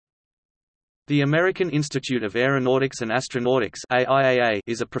The American Institute of Aeronautics and Astronautics (AIAA)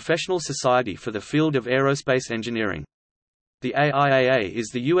 is a professional society for the field of aerospace engineering. The AIAA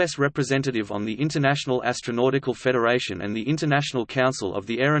is the U.S. representative on the International Astronautical Federation and the International Council of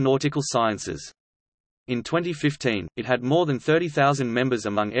the Aeronautical Sciences. In 2015, it had more than 30,000 members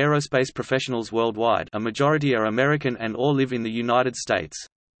among aerospace professionals worldwide. A majority are American and/or live in the United States.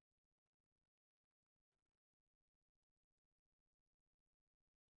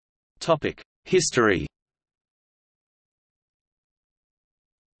 Topic: History.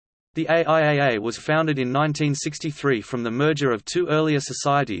 The AIAA was founded in 1963 from the merger of two earlier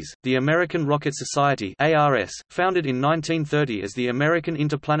societies, the American Rocket Society (ARS), founded in 1930 as the American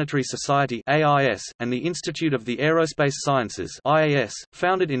Interplanetary Society (AIS), and the Institute of the Aerospace Sciences (IAS),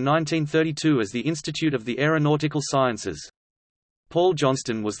 founded in 1932 as the Institute of the Aeronautical Sciences. Paul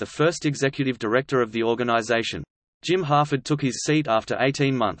Johnston was the first executive director of the organization. Jim Harford took his seat after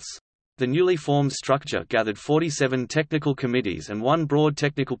 18 months. The newly formed structure gathered 47 technical committees and one broad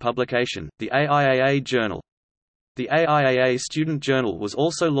technical publication, the AIAA Journal. The AIAA Student Journal was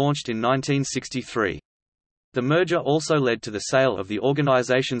also launched in 1963. The merger also led to the sale of the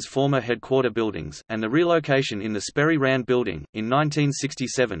organization's former headquarter buildings, and the relocation in the Sperry Rand building. In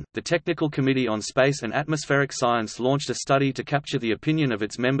 1967, the Technical Committee on Space and Atmospheric Science launched a study to capture the opinion of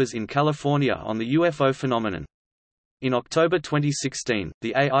its members in California on the UFO phenomenon. In October 2016,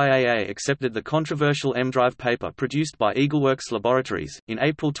 the AIAA accepted the controversial M-Drive paper produced by EagleWorks Laboratories. In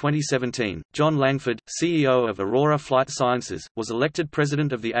April 2017, John Langford, CEO of Aurora Flight Sciences, was elected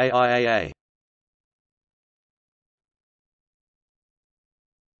president of the AIAA.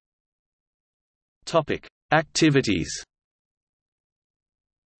 Topic: Activities.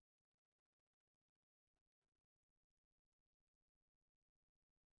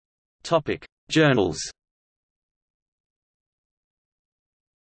 Topic: Journals.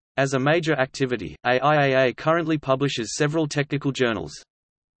 As a major activity, AIAA currently publishes several technical journals.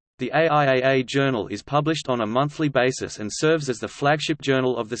 The AIAA Journal is published on a monthly basis and serves as the flagship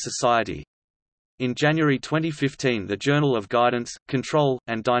journal of the society. In January 2015, the Journal of Guidance, Control,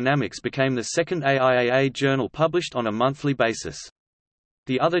 and Dynamics became the second AIAA journal published on a monthly basis.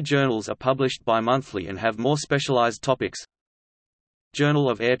 The other journals are published bi-monthly and have more specialized topics. Journal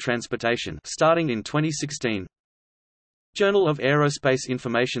of Air Transportation, starting in 2016. Journal of Aerospace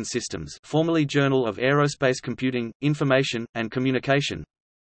Information Systems, formerly Journal of Aerospace Computing, Information, and Communication.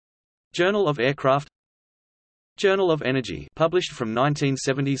 Journal of Aircraft. Journal of Energy, published from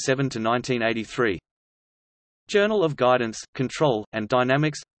 1977 to 1983. Journal of Guidance, Control, and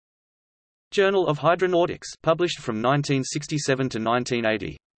Dynamics. Journal of Hydronautics, published from 1967 to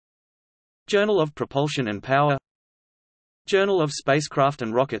 1980. Journal of Propulsion and Power. Journal of Spacecraft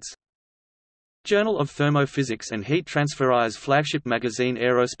and Rockets. Journal of Thermophysics and Heat Transfer. Flagship magazine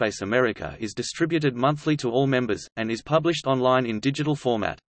Aerospace America is distributed monthly to all members, and is published online in digital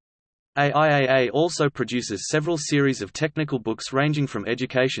format. AIAA also produces several series of technical books ranging from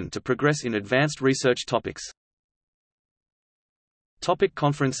education to progress in advanced research topics. Topic: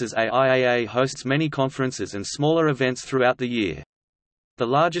 Conferences. AIAA hosts many conferences and smaller events throughout the year. The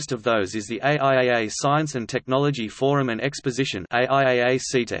largest of those is the AIAA Science and Technology Forum and Exposition (AIAA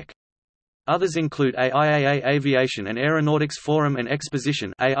CTEC). Others include AIAA Aviation and Aeronautics Forum and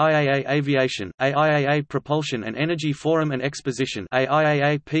Exposition (AIAA Aviation), AIAA Propulsion and Energy Forum and Exposition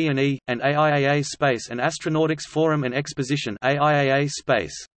 (AIAA P&E), and AIAA Space and Astronautics Forum and Exposition (AIAA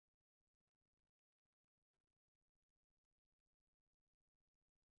Space).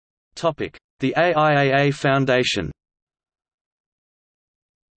 Topic: The AIAA Foundation.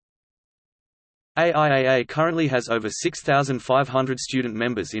 AIAA currently has over 6,500 student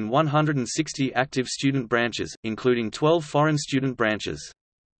members in 160 active student branches, including 12 foreign student branches.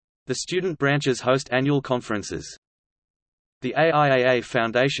 The student branches host annual conferences. The AIAA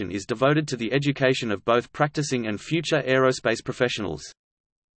Foundation is devoted to the education of both practicing and future aerospace professionals.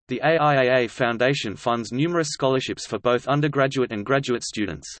 The AIAA Foundation funds numerous scholarships for both undergraduate and graduate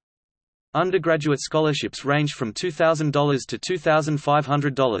students. Undergraduate scholarships range from $2,000 to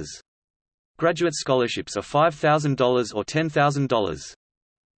 $2,500. Graduate scholarships are $5,000 or $10,000.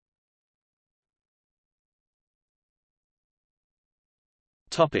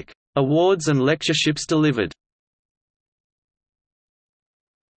 Topic: Awards and lectureships delivered.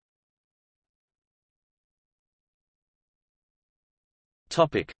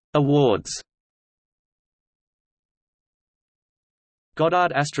 Topic: Awards.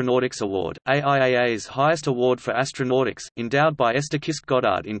 Goddard Astronautics Award, AIAA's highest award for astronautics, endowed by Esther Kisk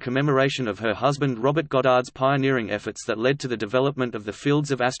Goddard in commemoration of her husband Robert Goddard's pioneering efforts that led to the development of the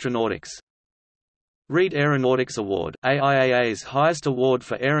fields of astronautics. Reed Aeronautics Award, AIAA's highest award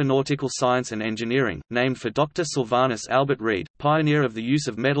for aeronautical science and engineering, named for Dr. Sylvanus Albert Reed, pioneer of the use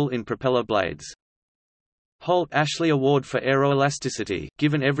of metal in propeller blades. Holt-Ashley Award for Aeroelasticity,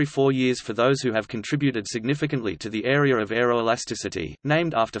 given every 4 years for those who have contributed significantly to the area of aeroelasticity,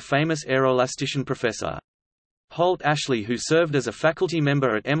 named after famous aeroelastician Professor Holt-Ashley, who served as a faculty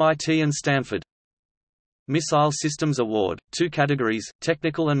member at MIT and Stanford. Missile Systems Award, 2 categories,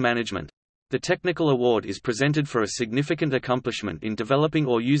 technical and management. The Technical Award is presented for a significant accomplishment in developing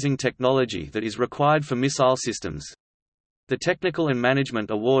or using technology that is required for missile systems. The Technical and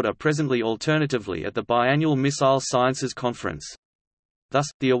Management Award are presently alternatively at the biannual Missile Sciences Conference. Thus,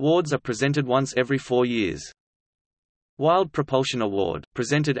 the awards are presented once every 4 years. Wild Propulsion Award,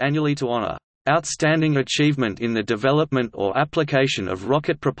 presented annually to honor outstanding achievement in the development or application of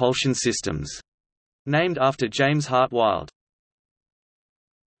rocket propulsion systems, named after James Hart Wild.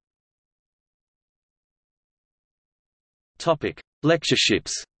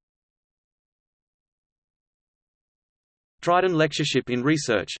 Lectureships. Dryden Lectureship in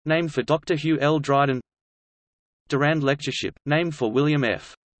Research, named for Dr. Hugh L. Dryden. Durand Lectureship, named for William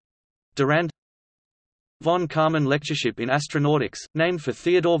F. Durand. Von Karman Lectureship in Astronautics, named for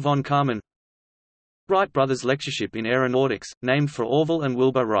Theodore von Karman. Wright Brothers Lectureship in Aeronautics, named for Orville and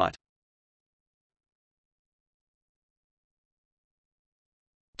Wilbur Wright.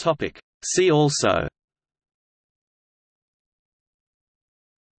 See also: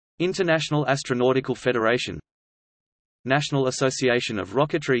 International Astronautical Federation, National Association of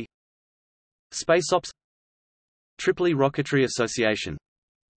Rocketry, SpaceOps, Tripoli Rocketry Association.